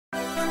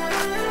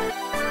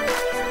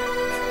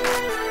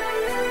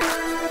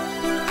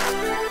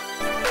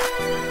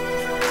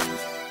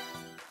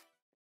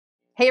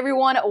Hey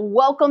everyone,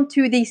 welcome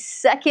to the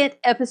second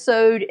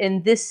episode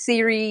in this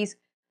series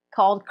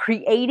called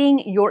Creating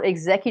Your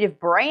Executive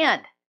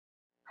Brand.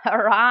 All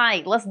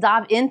right, let's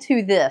dive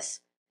into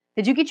this.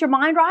 Did you get your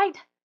mind right?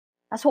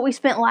 That's what we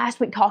spent last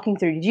week talking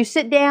through. Did you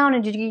sit down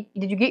and did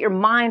you get your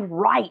mind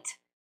right?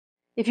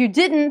 If you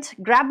didn't,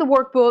 grab the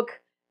workbook,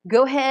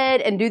 go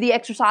ahead and do the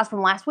exercise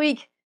from last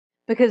week,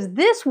 because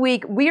this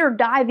week we are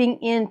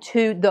diving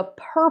into the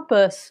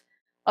purpose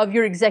of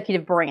your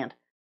executive brand.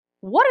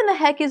 What in the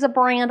heck is a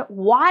brand?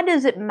 Why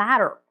does it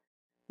matter?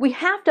 We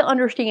have to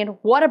understand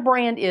what a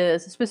brand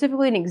is,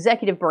 specifically an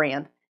executive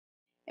brand,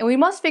 and we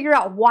must figure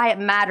out why it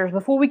matters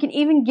before we can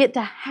even get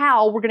to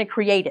how we're going to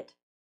create it.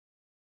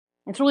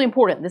 It's really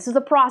important. This is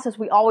a process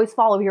we always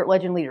follow here at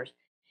Legend Leaders.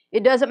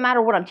 It doesn't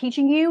matter what I'm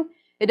teaching you.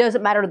 It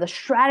doesn't matter the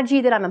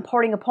strategy that I'm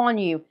imparting upon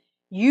you.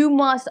 You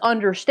must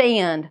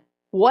understand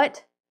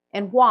what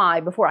and why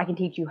before I can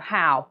teach you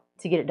how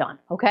to get it done.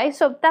 Okay?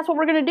 So that's what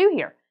we're going to do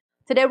here.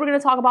 Today we're going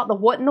to talk about the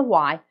what and the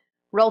why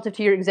relative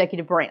to your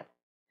executive brand.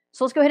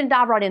 So let's go ahead and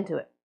dive right into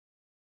it.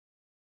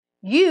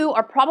 You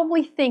are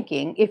probably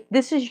thinking, if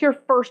this is your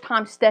first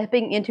time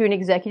stepping into an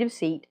executive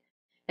seat,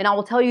 and I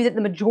will tell you that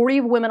the majority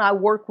of women I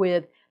work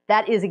with,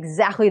 that is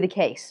exactly the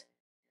case.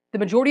 The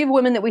majority of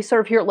women that we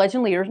serve here at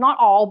Legend Leaders, not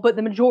all, but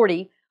the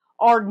majority,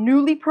 are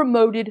newly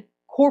promoted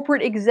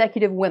corporate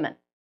executive women.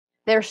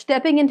 They're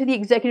stepping into the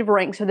executive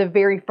ranks for the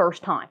very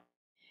first time.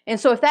 And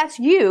so if that's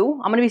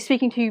you, I'm going to be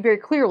speaking to you very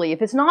clearly.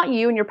 If it's not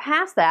you and you're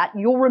past that,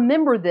 you'll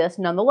remember this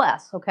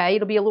nonetheless, okay?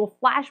 It'll be a little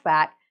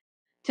flashback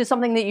to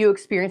something that you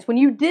experienced when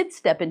you did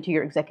step into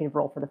your executive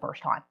role for the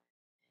first time.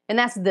 And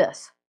that's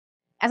this.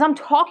 As I'm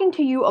talking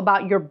to you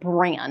about your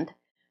brand,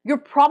 you're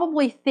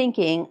probably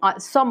thinking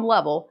at some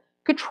level,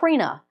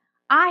 Katrina,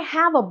 I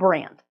have a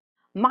brand.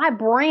 My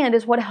brand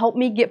is what helped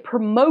me get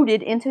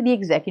promoted into the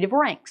executive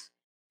ranks.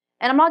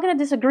 And I'm not going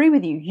to disagree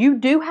with you. You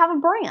do have a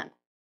brand.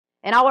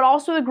 And I would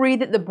also agree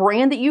that the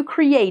brand that you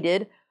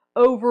created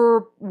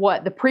over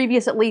the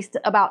previous at least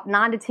about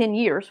 9 to 10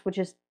 years, which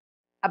is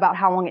about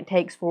how long it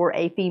takes for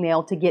a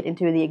female to get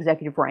into the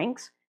executive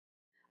ranks.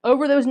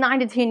 Over those 9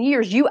 to 10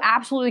 years, you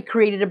absolutely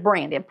created a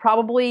brand. It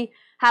probably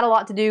had a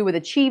lot to do with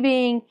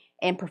achieving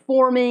and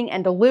performing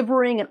and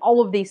delivering and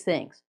all of these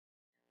things.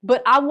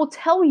 But I will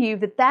tell you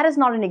that that is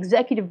not an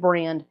executive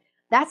brand.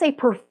 That's a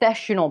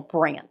professional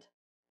brand.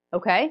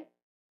 Okay?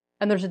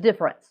 And there's a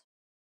difference.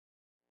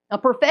 A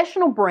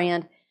professional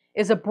brand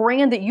is a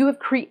brand that you have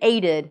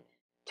created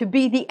to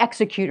be the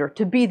executor,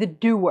 to be the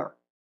doer,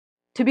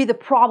 to be the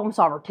problem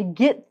solver, to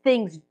get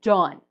things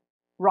done,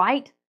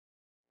 right?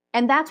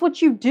 And that's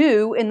what you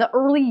do in the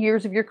early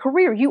years of your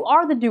career. You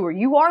are the doer.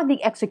 You are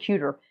the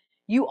executor.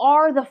 You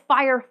are the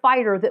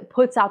firefighter that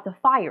puts out the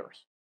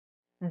fires.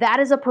 That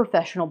is a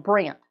professional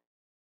brand.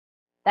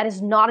 That is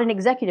not an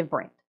executive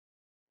brand,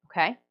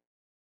 okay?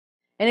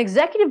 An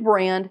executive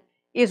brand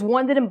is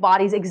one that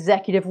embodies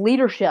executive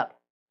leadership.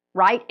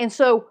 Right? And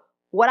so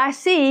what I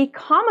see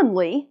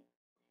commonly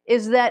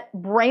is that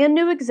brand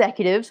new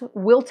executives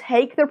will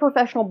take their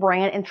professional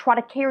brand and try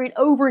to carry it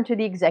over into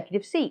the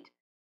executive seat.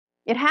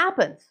 It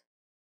happens.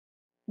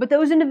 But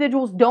those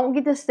individuals don't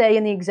get to stay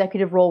in the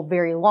executive role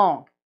very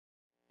long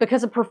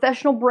because a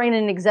professional brand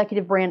and an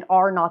executive brand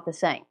are not the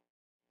same.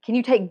 Can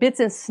you take bits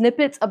and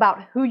snippets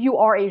about who you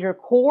are at your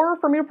core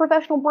from your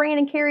professional brand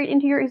and carry it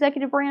into your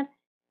executive brand?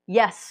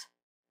 Yes.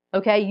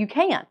 Okay, you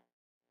can.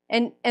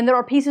 And there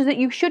are pieces that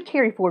you should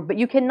carry forward, but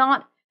you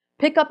cannot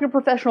pick up your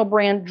professional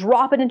brand,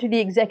 drop it into the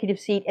executive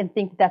seat, and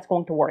think that that's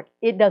going to work.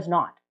 It does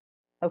not,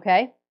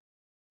 okay?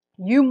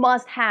 You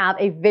must have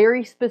a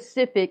very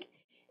specific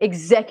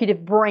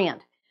executive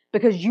brand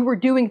because you were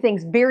doing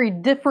things very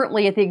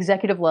differently at the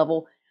executive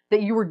level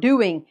that you were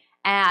doing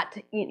at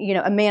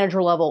a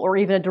manager level or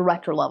even a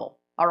director level,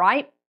 all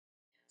right?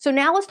 So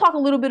now let's talk a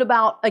little bit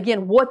about,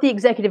 again, what the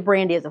executive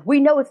brand is. If we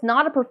know it's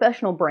not a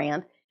professional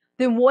brand,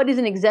 then what is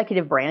an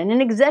executive brand? And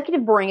an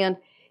executive brand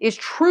is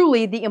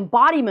truly the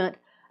embodiment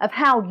of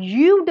how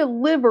you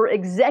deliver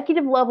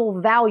executive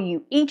level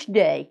value each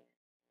day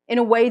in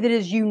a way that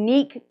is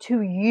unique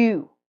to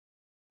you,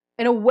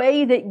 in a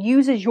way that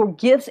uses your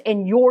gifts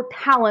and your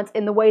talents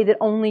in the way that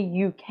only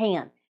you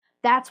can.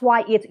 That's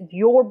why it's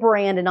your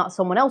brand and not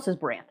someone else's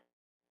brand,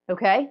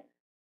 okay?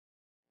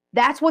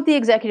 That's what the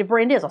executive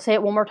brand is. I'll say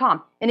it one more time.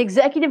 An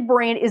executive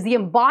brand is the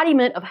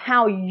embodiment of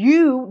how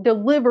you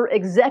deliver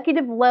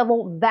executive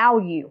level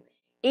value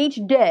each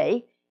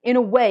day in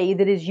a way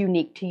that is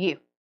unique to you.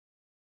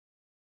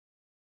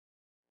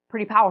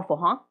 Pretty powerful,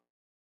 huh?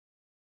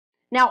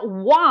 Now,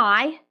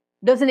 why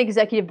does an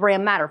executive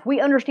brand matter? If we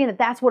understand that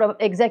that's what an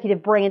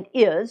executive brand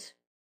is,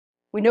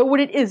 we know what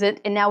it isn't,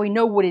 and now we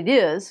know what it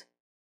is,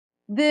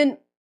 then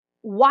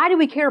why do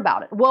we care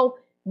about it? Well,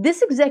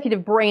 this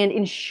executive brand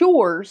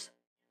ensures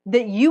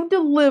that you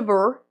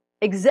deliver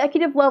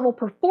executive level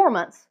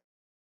performance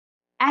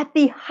at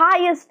the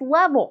highest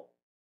level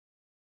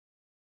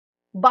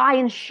by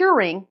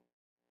ensuring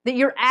that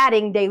you're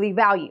adding daily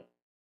value.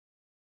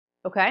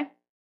 Okay?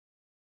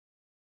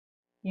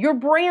 Your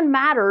brand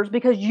matters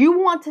because you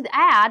want to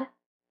add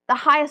the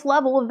highest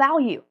level of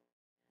value.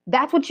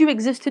 That's what you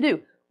exist to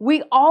do.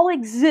 We all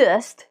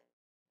exist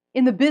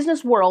in the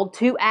business world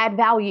to add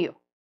value.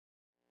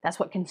 That's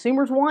what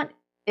consumers want,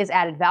 is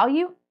added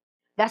value.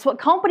 That's what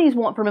companies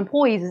want from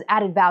employees, is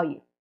added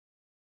value.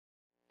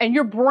 And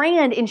your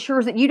brand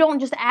ensures that you don't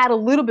just add a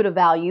little bit of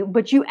value,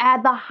 but you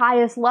add the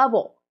highest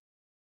level.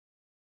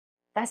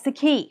 That's the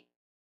key.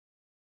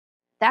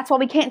 That's why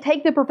we can't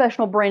take the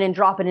professional brand and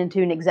drop it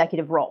into an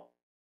executive role.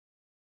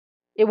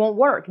 It won't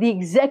work. The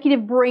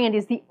executive brand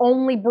is the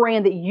only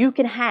brand that you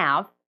can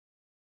have,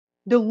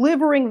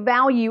 delivering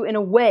value in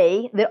a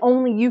way that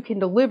only you can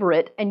deliver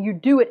it, and you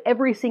do it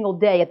every single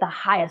day at the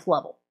highest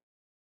level.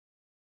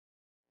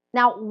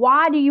 Now,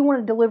 why do you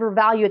want to deliver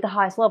value at the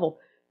highest level?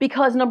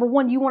 Because number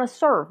one, you want to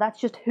serve. That's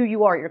just who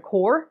you are at your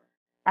core.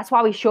 That's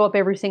why we show up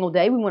every single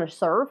day. We want to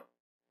serve,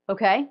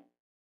 okay?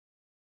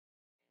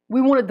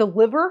 We want to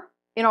deliver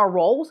in our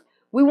roles.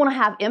 We want to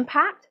have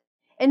impact.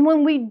 And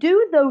when we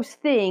do those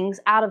things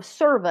out of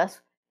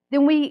service,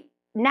 then we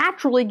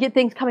naturally get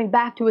things coming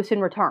back to us in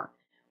return.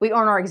 We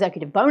earn our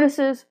executive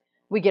bonuses,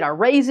 we get our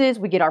raises,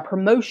 we get our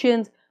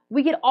promotions,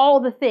 we get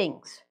all the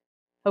things,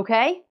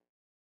 okay?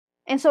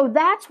 And so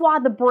that's why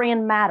the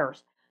brand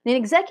matters. An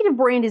executive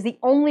brand is the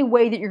only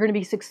way that you're going to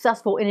be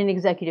successful in an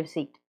executive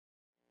seat,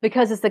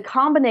 because it's the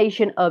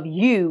combination of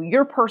you,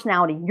 your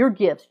personality, your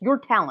gifts, your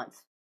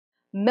talents,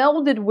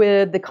 melded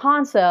with the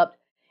concept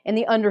and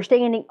the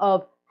understanding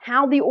of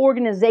how the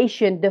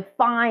organization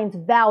defines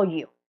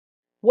value,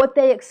 what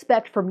they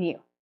expect from you.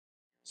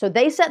 So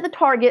they set the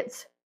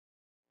targets.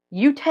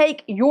 You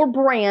take your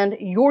brand,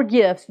 your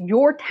gifts,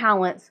 your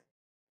talents,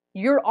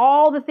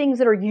 all the things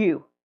that are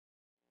you,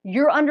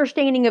 your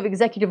understanding of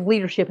executive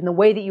leadership and the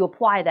way that you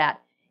apply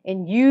that,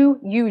 and you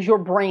use your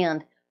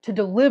brand to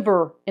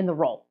deliver in the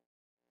role,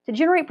 to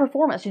generate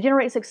performance, to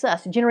generate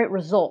success, to generate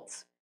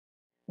results.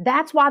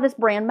 That's why this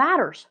brand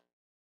matters.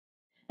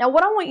 Now,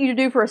 what I want you to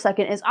do for a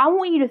second is I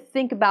want you to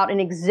think about an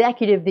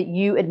executive that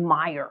you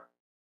admire.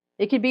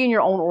 It could be in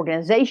your own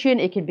organization.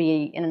 It could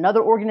be in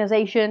another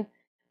organization.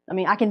 I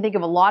mean, I can think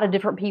of a lot of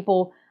different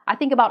people. I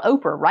think about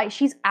Oprah, right?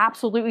 She's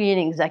absolutely an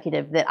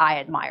executive that I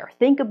admire.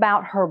 Think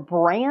about her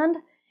brand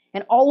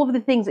and all of the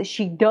things that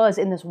she does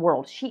in this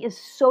world. She is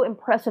so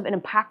impressive and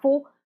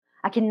impactful.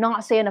 I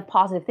cannot say enough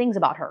positive things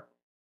about her.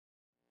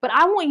 But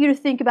I want you to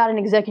think about an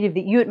executive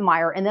that you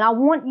admire, and then I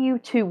want you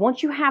to,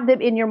 once you have them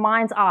in your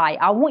mind's eye,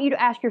 I want you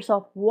to ask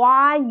yourself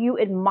why you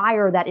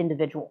admire that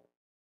individual.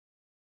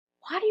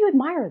 Why do you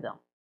admire them?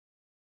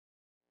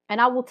 And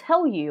I will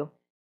tell you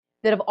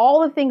that of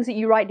all the things that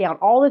you write down,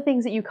 all the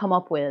things that you come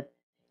up with,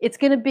 it's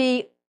going to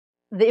be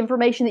the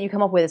information that you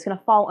come up with is going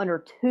to fall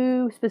under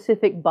two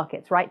specific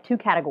buckets, right? Two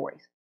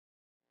categories.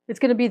 It's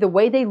going to be the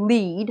way they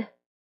lead,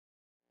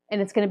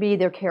 and it's going to be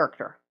their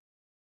character,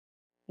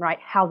 right?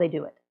 How they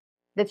do it.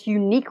 That's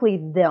uniquely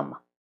them.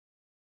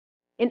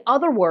 In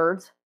other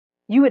words,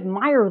 you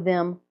admire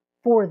them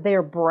for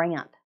their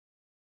brand.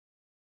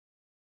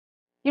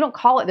 You don't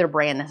call it their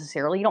brand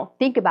necessarily. You don't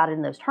think about it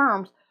in those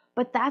terms,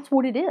 but that's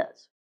what it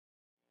is.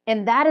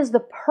 And that is the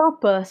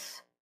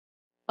purpose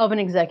of an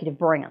executive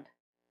brand.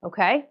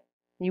 Okay?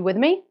 You with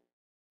me?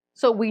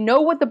 So we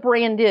know what the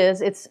brand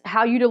is. It's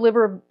how you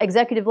deliver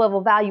executive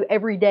level value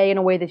every day in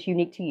a way that's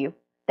unique to you.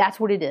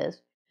 That's what it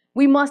is.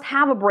 We must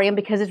have a brand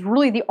because it's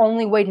really the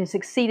only way to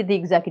succeed at the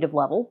executive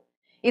level.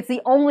 It's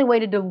the only way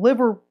to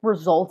deliver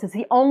results. It's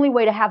the only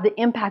way to have the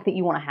impact that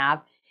you want to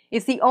have.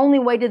 It's the only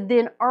way to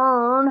then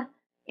earn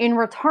in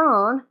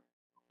return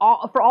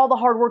for all the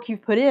hard work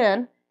you've put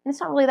in. And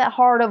it's not really that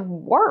hard of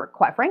work,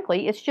 quite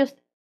frankly. It's just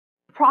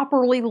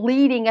properly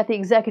leading at the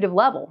executive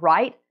level,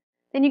 right?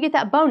 Then you get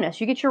that bonus.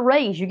 You get your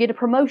raise. You get a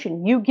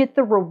promotion. You get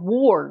the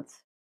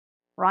rewards,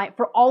 right,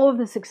 for all of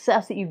the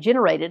success that you've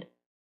generated,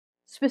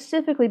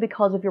 specifically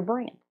because of your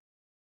brand.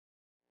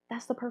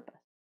 That's the purpose.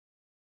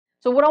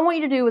 So what I want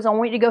you to do is I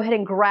want you to go ahead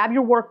and grab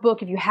your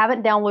workbook. If you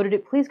haven't downloaded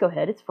it, please go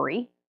ahead. It's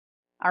free.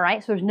 All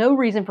right, so there's no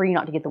reason for you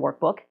not to get the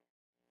workbook.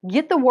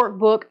 Get the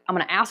workbook. I'm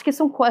going to ask you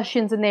some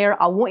questions in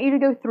there. I want you to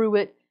go through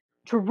it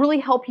to really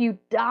help you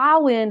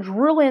dial in,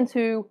 drill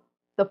into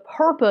the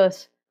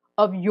purpose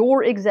of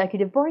your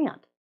executive brand.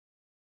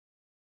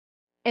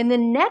 And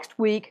then next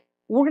week,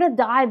 we're going to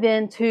dive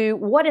into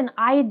what an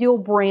ideal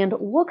brand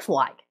looks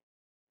like.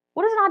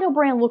 What does an ideal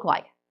brand look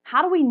like?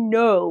 How do we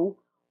know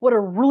what a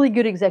really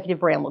good executive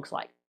brand looks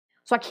like?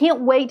 So I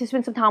can't wait to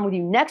spend some time with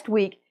you next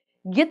week.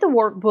 Get the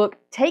workbook,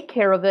 take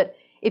care of it.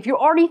 If you're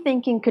already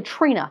thinking,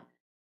 Katrina,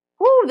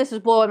 whoo, this is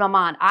blowing my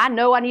mind. I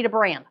know I need a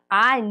brand.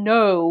 I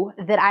know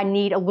that I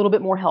need a little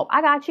bit more help.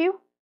 I got you.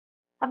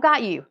 I've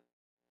got you.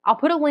 I'll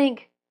put a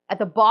link at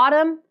the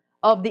bottom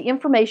of the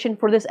information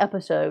for this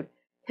episode.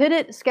 Hit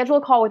it, schedule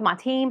a call with my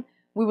team.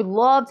 We would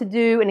love to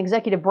do an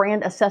executive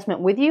brand assessment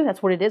with you.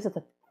 That's what it is. It's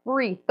a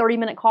free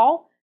 30-minute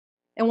call.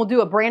 And we'll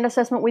do a brand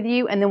assessment with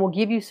you, and then we'll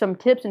give you some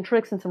tips and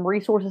tricks and some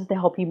resources to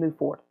help you move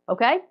forward.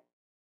 Okay?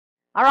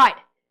 All right.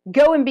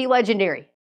 Go and be legendary.